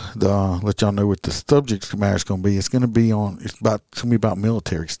y'all let y'all know what the subject matter is going to be. It's going to be about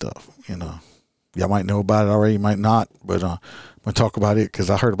military stuff. You know, y'all might know about it already, you might not, but I'm going to talk about it because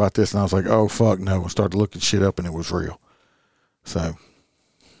I heard about this and I was like, oh fuck no, and started looking shit up and it was real. So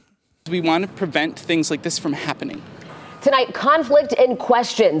we want to prevent things like this from happening. Tonight, conflict and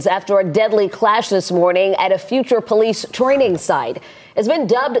questions after a deadly clash this morning at a future police training site. It's been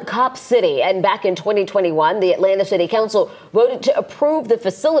dubbed Cop City, and back in 2021, the Atlanta City Council voted to approve the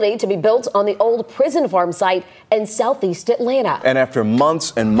facility to be built on the old prison farm site in southeast Atlanta. And after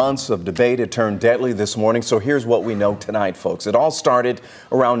months and months of debate, it turned deadly this morning. So here's what we know tonight, folks. It all started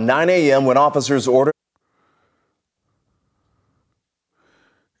around 9 a.m. when officers ordered.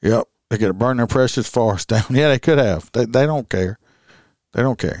 Yep. They could have burned their precious forest down. Yeah, they could have. They don't care. They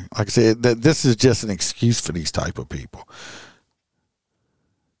don't care. Like I said, this is just an excuse for these type of people.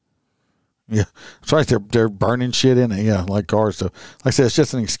 Yeah, that's right. They're burning shit in it. Yeah, like cars. So, like I said, it's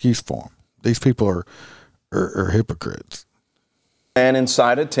just an excuse for them. These people are hypocrites. Man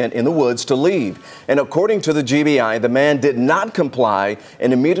inside a tent in the woods to leave. And according to the GBI, the man did not comply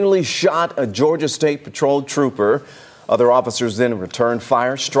and immediately shot a Georgia State Patrol trooper. Other officers then returned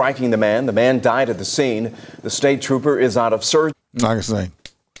fire, striking the man. The man died at the scene. The state trooper is out of surgery. Like I say,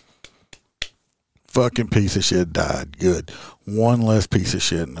 fucking piece of shit died. Good. One less piece of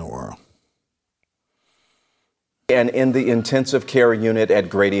shit in the world. And in the intensive care unit at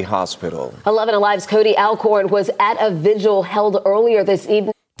Grady Hospital. 11 Alive's Cody Alcorn was at a vigil held earlier this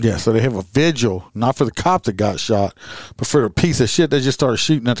evening. Yeah, so they have a vigil, not for the cop that got shot, but for the piece of shit that just started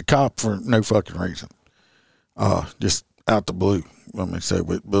shooting at the cop for no fucking reason. Just out the blue, let me say,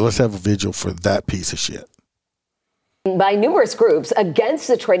 but let's have a vigil for that piece of shit. By numerous groups against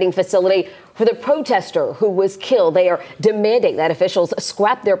the training facility for the protester who was killed. They are demanding that officials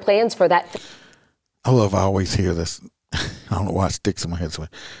scrap their plans for that. I always hear this. I don't know why it sticks in my head.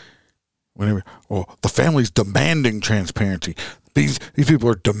 Whenever, the family's demanding transparency. These people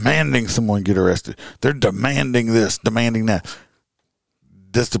are demanding someone get arrested. They're demanding this, demanding that.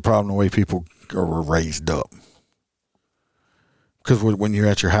 That's the problem, the way people are raised up. Because when you're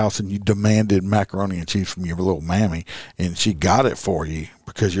at your house and you demanded macaroni and cheese from your little mammy and she got it for you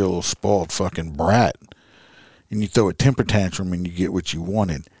because you're a little spoiled fucking brat and you throw a temper tantrum and you get what you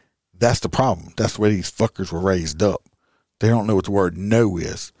wanted, that's the problem. That's the way these fuckers were raised up. They don't know what the word no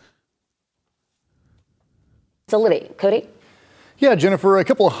is. Cody? Yeah, Jennifer, a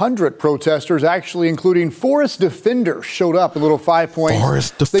couple hundred protesters, actually including forest defenders, showed up in Little Five Points.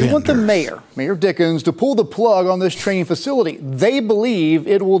 Forest defenders. They want the Mayor Dickens, to pull the plug on this training facility. They believe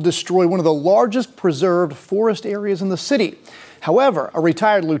it will destroy one of the largest preserved forest areas in the city. However, a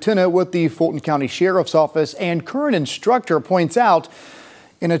retired lieutenant with the Fulton County Sheriff's Office and current instructor points out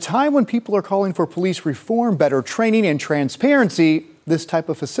In a time when people are calling for police reform, better training, and transparency, this type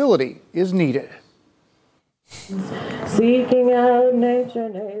of facility is needed. Seeking out nature,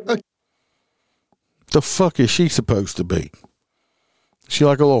 neighbor. The fuck is she supposed to be? She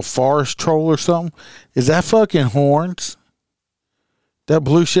like a little forest troll or something? Is that fucking horns? That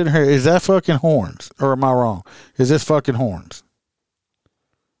blue shit in her, is that fucking horns? Or am I wrong? Is this fucking horns?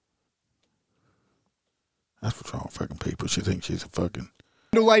 That's what's wrong with fucking people. She thinks she's a fucking...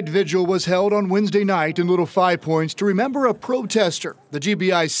 Candlelight vigil was held on Wednesday night in Little Five Points to remember a protester the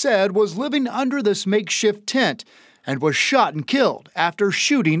GBI said was living under this makeshift tent and was shot and killed after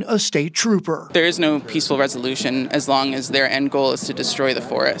shooting a state trooper. There is no peaceful resolution as long as their end goal is to destroy the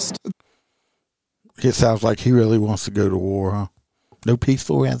forest. It sounds like he really wants to go to war, huh? No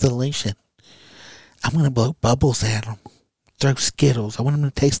peaceful resolution. I'm going to blow bubbles at them. Throw Skittles. I want them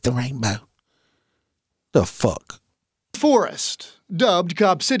to taste the rainbow. The fuck? Forest, dubbed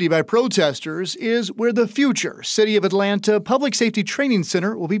Cop City by protesters, is where the future City of Atlanta Public Safety Training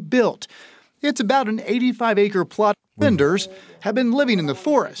Center will be built. It's about an 85-acre plot. Vendors have been living in the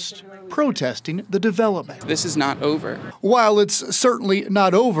forest, protesting the development. This is not over. While it's certainly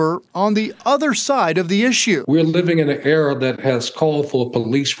not over, on the other side of the issue. We're living in an era that has called for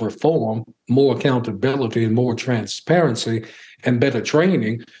police reform, more accountability and more transparency and better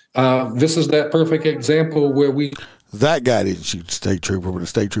training. This is that perfect example where we... That guy didn't shoot the state trooper, but the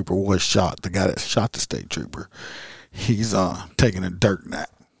state trooper was shot. The guy that shot the state trooper, he's taking a dirt nap.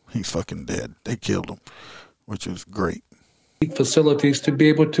 He's fucking dead. They killed him, which was great. Facilities to be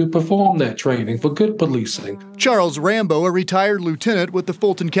able to perform that training for good policing. Charles Rambo, a retired lieutenant with the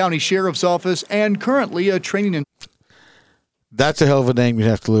Fulton County Sheriff's Office and currently a training... That's a hell of a name you'd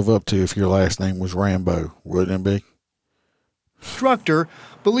have to live up to if your last name was Rambo, wouldn't it be? Instructor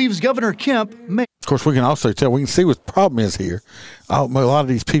believes Governor Kemp may... Of course, we can also tell, we can see what the problem is here. A lot of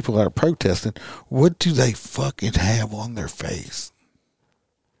these people that are protesting, what do they fucking have on their face?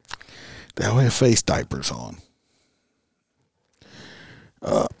 They all have face diapers on.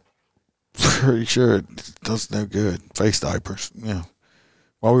 Pretty sure it does no good. Face diapers, yeah.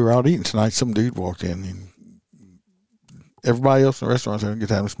 While we were out eating tonight, some dude walked in and everybody else in the restaurant said, "Get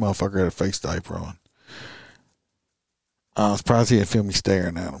time this motherfucker had a face diaper on." I was surprised he didn't feel me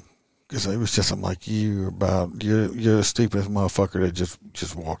staring at him. Because it was just, I'm like, you're the stupidest motherfucker that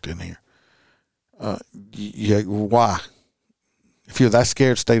just walked in here. Why? If you're that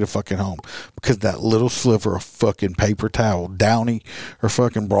scared, stay the fucking home. Because that little sliver of fucking paper towel, Downy or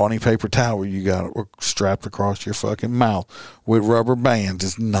fucking Brawny paper towel you got strapped across your fucking mouth with rubber bands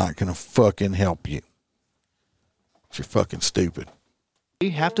is not going to fucking help you. You're fucking stupid.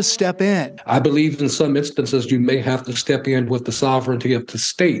 Have to step in. I believe in some instances you may have to step in with the sovereignty of the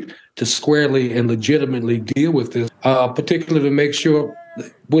state to squarely and legitimately deal with this, particularly to make sure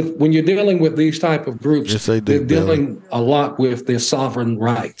when you're dealing with these type of groups, yes, they're dealing a lot with their sovereign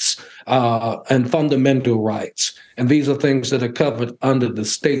rights and fundamental rights. And these are things that are covered under the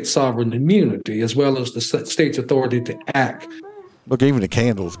state sovereign immunity as well as the state's authority to act. Look, even the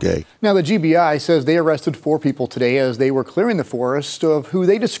candle's gay. Now, the GBI says they arrested 4 people today as they were clearing the forest of who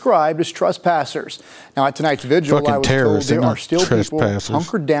they described as trespassers. Now, at tonight's vigil, I was told there are still people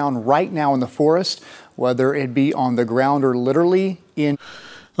hunkered down right now in the forest, whether it be on the ground or literally in...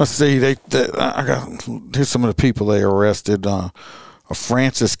 Let's see. Here's some of the people they arrested.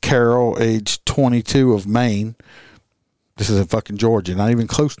 Francis Carroll, age 22, of Maine. This is in fucking Georgia. Not even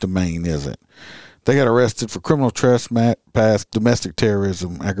close to Maine, is it? They got arrested for criminal trespass, domestic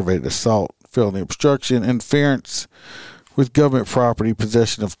terrorism, aggravated assault, felony obstruction, interference with government property,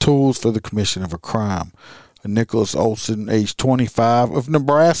 possession of tools for the commission of a crime. Nicholas Olson, age 25, of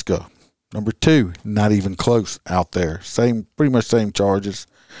Nebraska. Number 2, not even close out there. Pretty much same charges.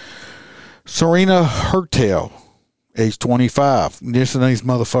 Serena Hertel, age 25. None of these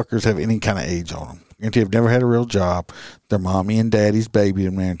motherfuckers have any kind of age on them. And they've never had a real job. Their mommy and daddy's babied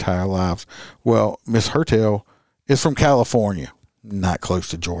them their entire lives. Well, Miss Hertel is from California, not close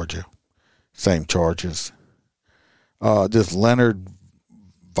to Georgia. Same charges. This Leonard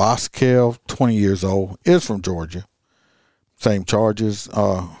Voskel, 20 years old, is from Georgia. Same charges.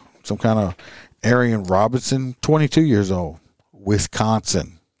 Some kind of Arian Robinson, 22 years old,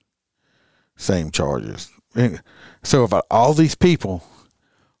 Wisconsin. Same charges. So about all these people,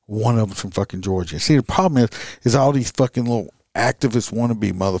 one of them's from fucking Georgia. See, the problem is all these fucking little activist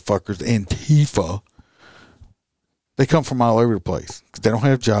wannabe motherfuckers, Antifa, they come from all over the place. They don't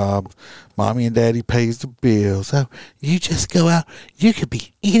have jobs. Mommy and daddy pays the bills. So you just go out. You could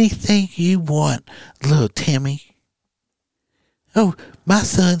be anything you want, little Timmy. oh, my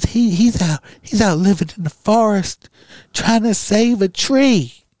son's he's out living in the forest trying to save a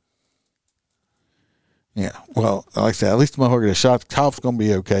tree. Yeah, well, like I said, at least the motherfucker that shot the cop's gonna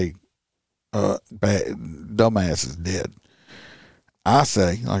be okay. Dumbass is dead. I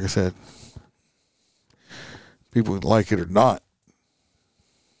say, like I said, people like it or not,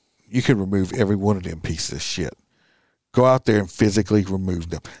 you can remove every one of them pieces of shit. Go out there and physically remove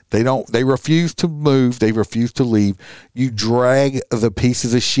them. They refuse to move. They refuse to leave. You drag the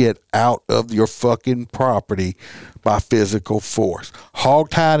pieces of shit out of your fucking property by physical force. Hog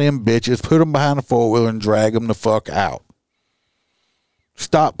tie them bitches, put them behind a four-wheeler and drag them the fuck out.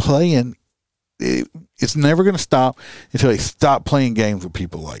 Stop playing. It's never going to stop until they stop playing games with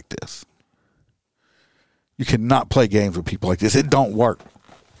people like this. You cannot play games with people like this. It don't work.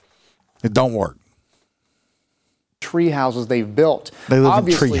 It don't work. Tree houses they've built. They live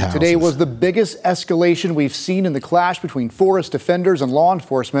Obviously, in tree houses. Today was the biggest escalation we've seen in the clash between forest defenders and law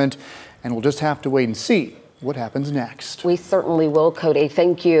enforcement, and we'll just have to wait and see what happens next. We certainly will, Cody.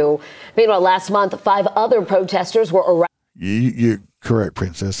 Thank you. Meanwhile, last month, 5 other protesters were arrested. You're correct,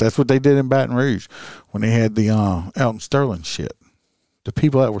 Princess. That's what they did in Baton Rouge when they had the Elton Sterling shit. The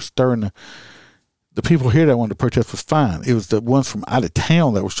people that were stirring the people here that wanted to protest was fine. It was the ones from out of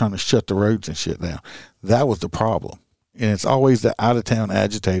town that was trying to shut the roads and shit down. That was the problem. And it's always the out of town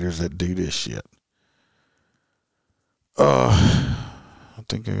agitators that do this shit. I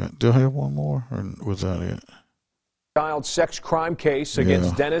think do I have one more, or was that it? Child sex crime case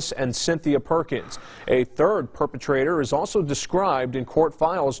against Dennis and Cynthia Perkins. A third perpetrator is also described in court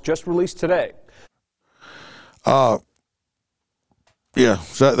files just released today. Yeah,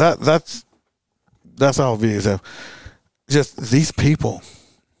 so that's all videos have. Just these people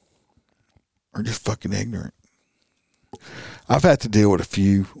are just fucking ignorant. I've had to deal with a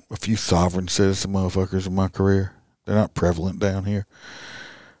few sovereign citizen motherfuckers in my career. They're not prevalent down here.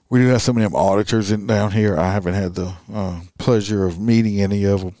 We do have some of them auditors down here. I haven't had the pleasure of meeting any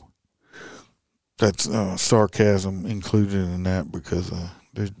of them. That's sarcasm included in that, because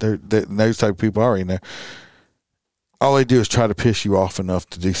those type of people are in there. All they do is try to piss you off enough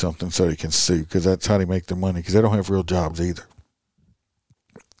to do something so they can sue, because that's how they make their money, because they don't have real jobs either.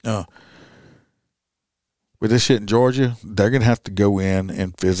 With this shit in Georgia, they're going to have to go in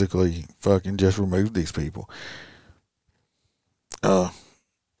and physically fucking just remove these people.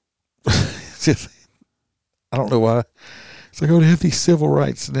 It's just, I don't know why. It's like, oh, they have these civil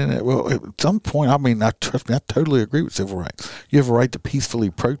rights. And then, well, at some point, I mean, trust me, I totally agree with civil rights. You have a right to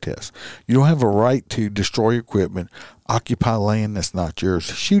peacefully protest. You don't have a right to destroy equipment, occupy land that's not yours,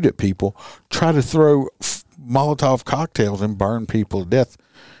 shoot at people, try to throw Molotov cocktails and burn people to death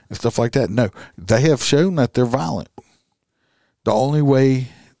and stuff like that. No, they have shown that they're violent. The only way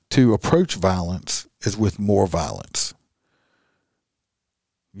to approach violence is with more violence.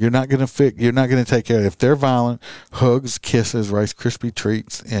 You're not going to take care of it. If they're violent, hugs, kisses, Rice Krispie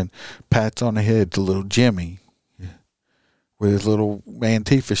treats, and pats on the head to little Jimmy with his little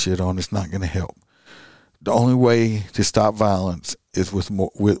Antifa shit on, it's not going to help. The only way to stop violence is with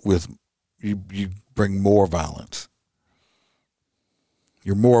more, with you bring more violence.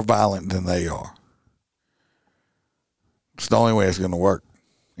 You're more violent than they are. It's the only way it's going to work.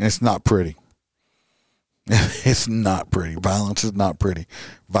 And it's not pretty. It's not pretty. Violence is not pretty.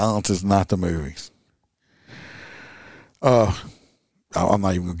 Violence is not the movies. I'm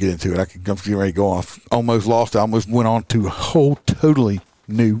not even going to get into it. I'm getting ready to go off. Almost lost it. I almost went on to a whole totally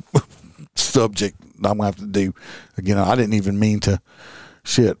new subject I'm going to have to do. Again, I didn't even mean to.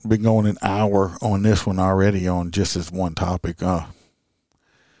 Shit, been going an hour on this one already on just this one topic. I'm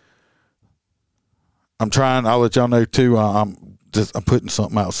trying. I'll let y'all know too. I'm putting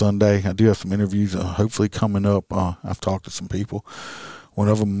something out Sunday. I do have some interviews hopefully coming up. I've talked to some people. One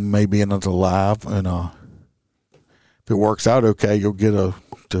of them may be another live, and if it works out okay, you'll get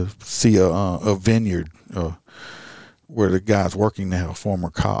to see a vineyard where the guy's working now, a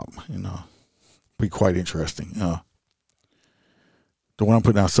former cop. Be quite interesting. The one I'm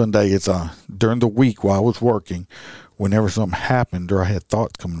putting out Sunday, it's during the week while I was working. Whenever something happened or I had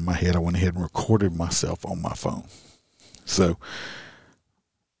thoughts coming to my head, I went ahead and recorded myself on my phone. So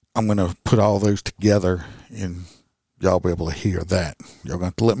I'm going to put all those together, and y'all be able to hear that. Y'all going to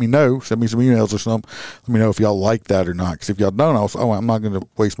have to let me know. Send me some emails or something. Let me know if y'all like that or not. Because if y'all don't, I'm not going to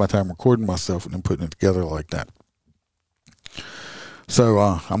waste my time recording myself and then putting it together like that. So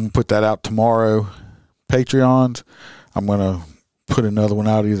I'm going to put that out tomorrow. Patreons, I'm going to put another one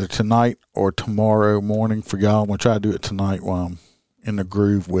out either tonight or tomorrow morning for y'all. I'm going to try to do it tonight while I'm in the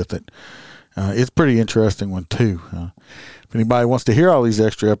groove with it. It's a pretty interesting one too. If anybody wants to hear all these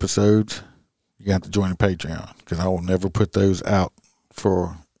extra episodes, you have to join the Patreon, because I will never put those out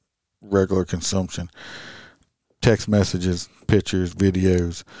for regular consumption. Text messages, pictures,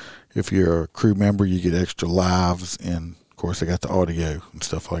 videos. If you're a crew member, you get extra lives, and of course they got the audio and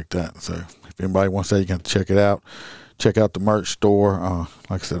stuff like that. So if anybody wants that, you can check it out. Check out the merch store.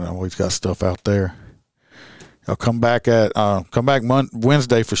 Like I said, I always got stuff out there. I'll come back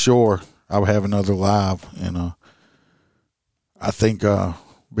Wednesday for sure. I'll have another live, and I think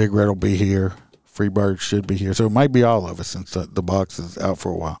Big Red will be here. Freebird should be here, so it might be all of us since the box is out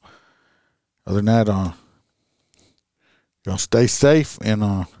for a while. Other than that, stay safe,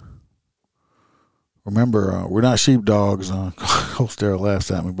 and remember, we're not sheepdogs. Holster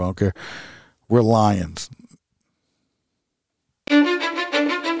laughs at me, but I don't care. We're lions.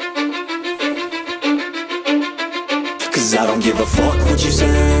 Cause I don't give a fuck what you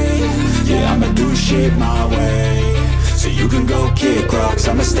say. Yeah, I'ma do shit my way. So you can go kick rocks,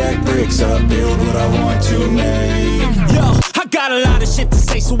 I'ma stack bricks up, build what I want to make. Yo, I got a lot of shit to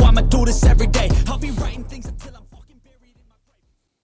say, so I'ma do this every day. I'll be